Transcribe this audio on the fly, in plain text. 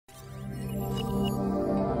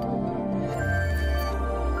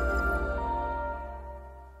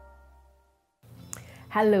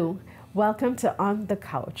Hello, welcome to On the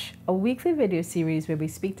Couch, a weekly video series where we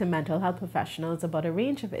speak to mental health professionals about a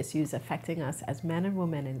range of issues affecting us as men and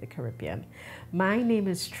women in the Caribbean. My name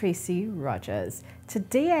is Tracy Rogers.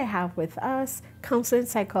 Today I have with us counseling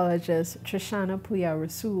psychologist Trishana Puya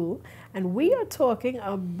Rasool, and we are talking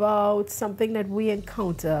about something that we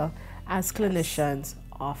encounter as clinicians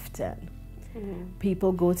often.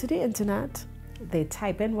 People go to the internet, they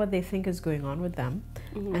type in what they think is going on with them,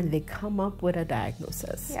 and they come up with a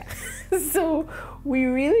diagnosis. So we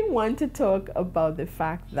really want to talk about the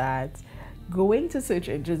fact that going to search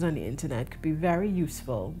engines on the internet could be very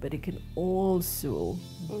useful, but it can also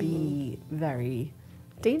be very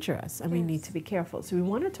dangerous, and we need to be careful. So we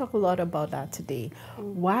want to talk a lot about that today.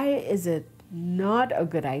 Why is it not a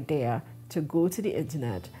good idea to go to the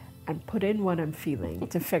internet and put in what I'm feeling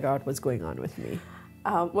to figure out what's going on with me?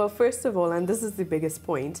 Well, first of all, and this is the biggest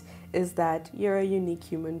point, is that you're a unique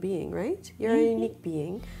human being, right? You're a unique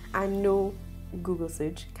being, and no Google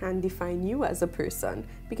search can define you as a person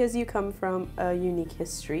because you come from a unique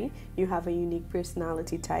history, you have a unique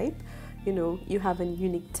personality type, you know, you have a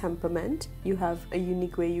unique temperament, you have a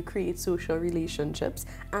unique way you create social relationships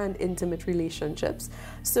and intimate relationships.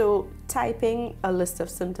 So typing a list of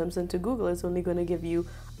symptoms into Google is only going to give you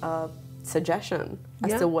a suggestion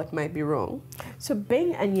as to what might be wrong. So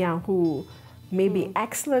Bing and Yahoo may be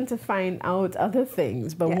excellent to find out other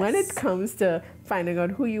things, but when it comes to finding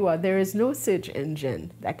out who you are, there is no search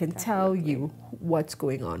engine that can tell you what's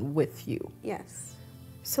going on with you. Yes.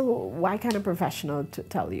 So why can't a professional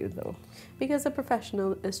tell you though? Because a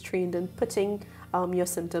professional is trained in putting your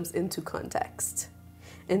symptoms into context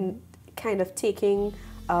and kind of taking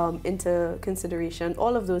into consideration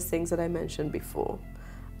all of those things that I mentioned before.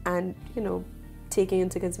 And, you know, taking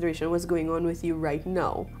into consideration what's going on with you right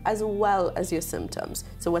now, as well as your symptoms.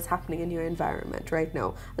 So what's happening in your environment right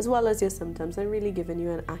now, as well as your symptoms, and really giving you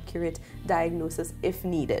an accurate diagnosis if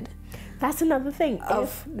needed. That's another thing,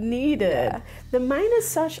 if needed. The mind is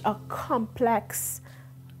such a complex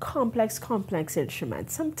instrument.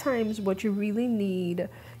 Sometimes what you really need,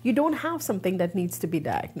 you don't have something that needs to be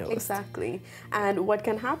diagnosed. Exactly. And what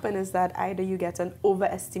can happen is that either you get an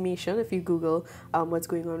overestimation, if you Google what's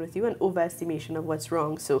going on with you, an overestimation of what's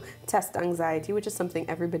wrong. So test anxiety, which is something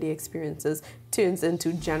everybody experiences, turns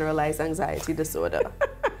into generalized anxiety disorder.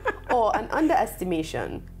 Or an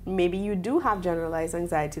underestimation. Maybe you do have generalized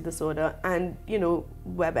anxiety disorder and, you know,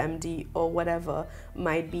 WebMD or whatever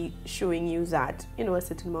might be showing you that, you know, a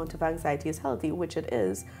certain amount of anxiety is healthy, which it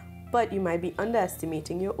is, but you might be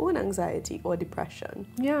underestimating your own anxiety or depression.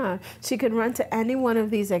 Yeah, so you can run to any one of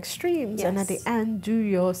these extremes and at the end do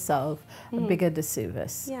yourself a bigger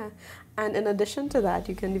disservice. Yeah, and in addition to that,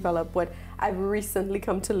 you can develop what I've recently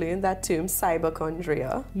come to learn, that term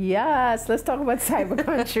cyberchondria. Yes, let's talk about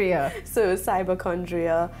cyberchondria. So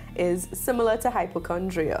cyberchondria is similar to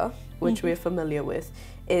hypochondria, which we're familiar with,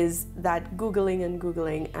 is that Googling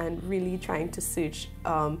and really trying to search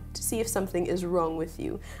to see if something is wrong with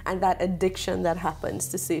you, and that addiction that happens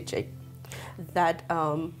to searching, that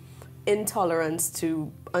intolerance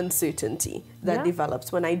to uncertainty that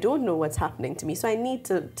develops when I don't know what's happening to me. So I need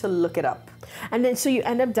to look it up. And then so you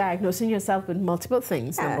end up diagnosing yourself with multiple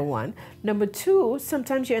things, number one. Number two,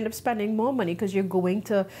 sometimes you end up spending more money because you're going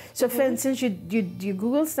to, so for instance, you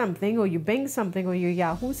Google something or you Bing something or you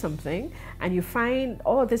Yahoo something and you find,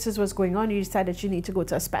 oh, this is what's going on. You decide that you need to go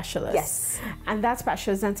to a specialist. Yes. And that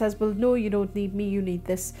specialist then says, well, no, you don't need me, you need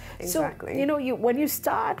this. Exactly. So, you know, when you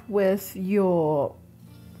start with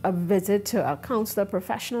a visit to a counselor,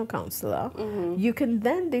 professional counselor, you can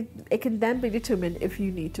then it can then be determined if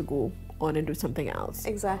you need to go on and do something else.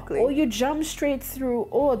 Exactly. Or you jump straight through,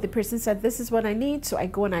 oh, the person said this is what I need, so I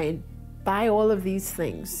go and I buy all of these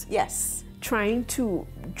things. Yes. Trying to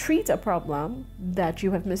treat a problem that you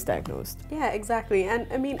have misdiagnosed. Yeah, exactly. And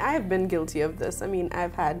I mean, I've been guilty of this. I mean,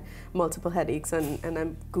 I've had multiple headaches and I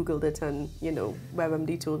Googled it and, you know,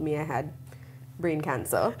 WebMD told me I had brain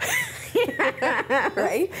cancer.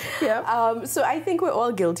 Right? Yeah. So I think we're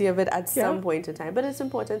all guilty of it at some point in time, but it's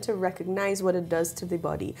important to recognize what it does to the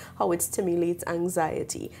body, how it stimulates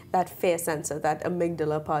anxiety, that fear sensor, that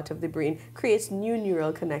amygdala part of the brain creates new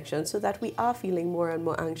neural connections so that we are feeling more and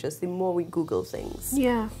more anxious the more we Google things.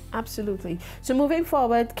 Yeah, absolutely. So moving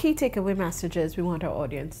forward, key takeaway messages we want our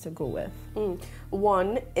audience to go with.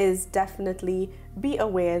 One is definitely be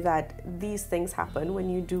aware that these things happen when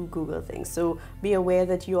you do Google things. So be aware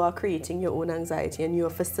that you are creating your own anxiety and you are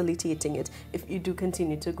facilitating it if you do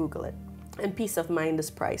continue to Google it. And peace of mind is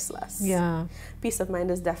priceless. Yeah. Peace of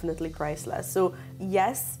mind is definitely priceless. So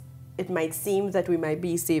yes, it might seem that we might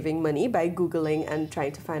be saving money by Googling and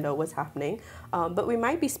trying to find out what's happening, but we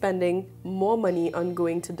might be spending more money on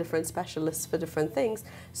going to different specialists for different things.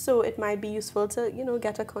 So it might be useful to, you know,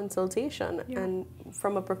 get a consultation and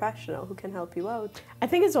from a professional who can help you out. I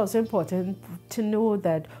think it's also important to know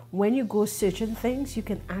that when you go searching things, you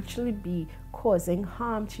can actually be causing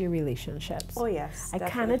harm to your relationships. Oh yes, I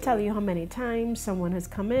cannot tell you how many times someone has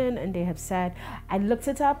come in and they have said, I looked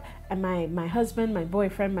it up and my husband, my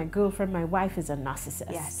boyfriend, my girlfriend, my wife is a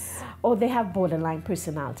narcissist. Yes. Or they have borderline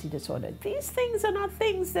personality disorder. These things are not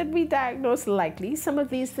things that we diagnose lightly. Some of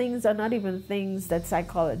these things are not even things that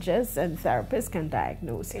psychologists and therapists can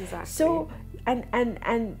diagnose. Exactly. So,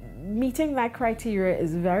 and meeting that criteria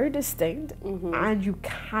is very distinct, and you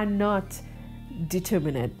cannot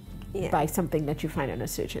determine it by something that you find on a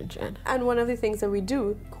search engine. And one of the things that we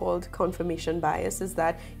do called confirmation bias is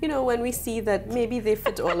that, you know, when we see that maybe they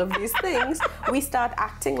fit all of these things, we start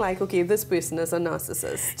acting like, okay, this person is a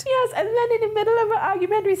narcissist. Yes, and then in the middle of an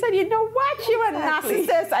argument, we said, you know what, you're a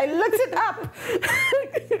narcissist. I looked it up.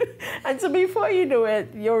 And so before you know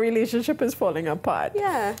it, your relationship is falling apart.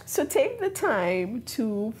 Yeah. So take the time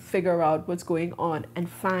to figure out what's going on and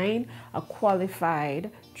find a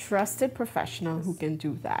qualified, trusted professional who can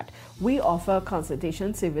do that. We offer a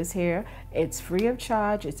consultation service here. It's free of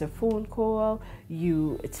charge. It's a phone call.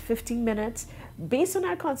 It's 15 minutes. Based on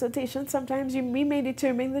our consultation, sometimes we may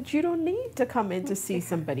determine that you don't need to come in to see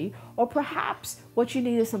somebody, or perhaps what you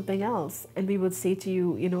need is something else. And we would say to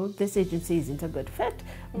you, you know, this agency isn't a good fit,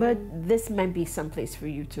 but this might be someplace for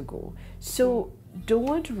you to go. So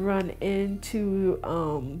don't run into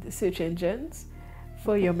the search engines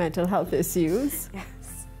for your mental health issues. Yes.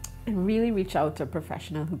 And really reach out to a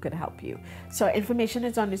professional who could help you. So our information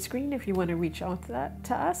is on the screen if you want to reach out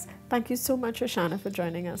to us. Thank you so much, Roshana, for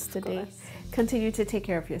joining us today. Continue to take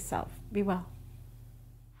care of yourself. Be well.